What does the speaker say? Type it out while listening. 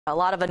A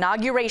lot of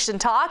inauguration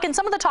talk, and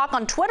some of the talk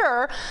on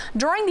Twitter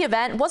during the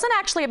event wasn't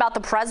actually about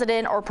the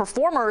president or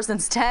performers.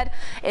 Instead,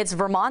 it's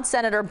Vermont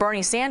Senator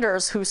Bernie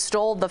Sanders who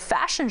stole the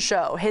fashion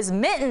show. His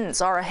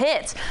mittens are a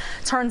hit.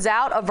 Turns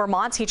out a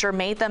Vermont teacher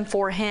made them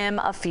for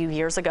him a few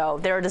years ago.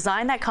 They're a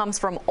design that comes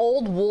from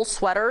old wool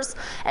sweaters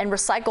and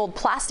recycled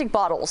plastic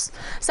bottles.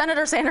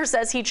 Senator Sanders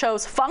says he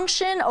chose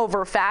function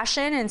over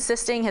fashion,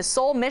 insisting his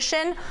sole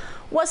mission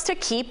was to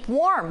keep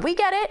warm. We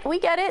get it. We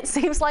get it.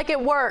 Seems like it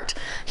worked.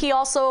 He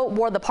also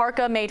wore the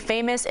parka made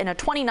famous in a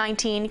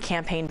 2019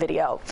 campaign video.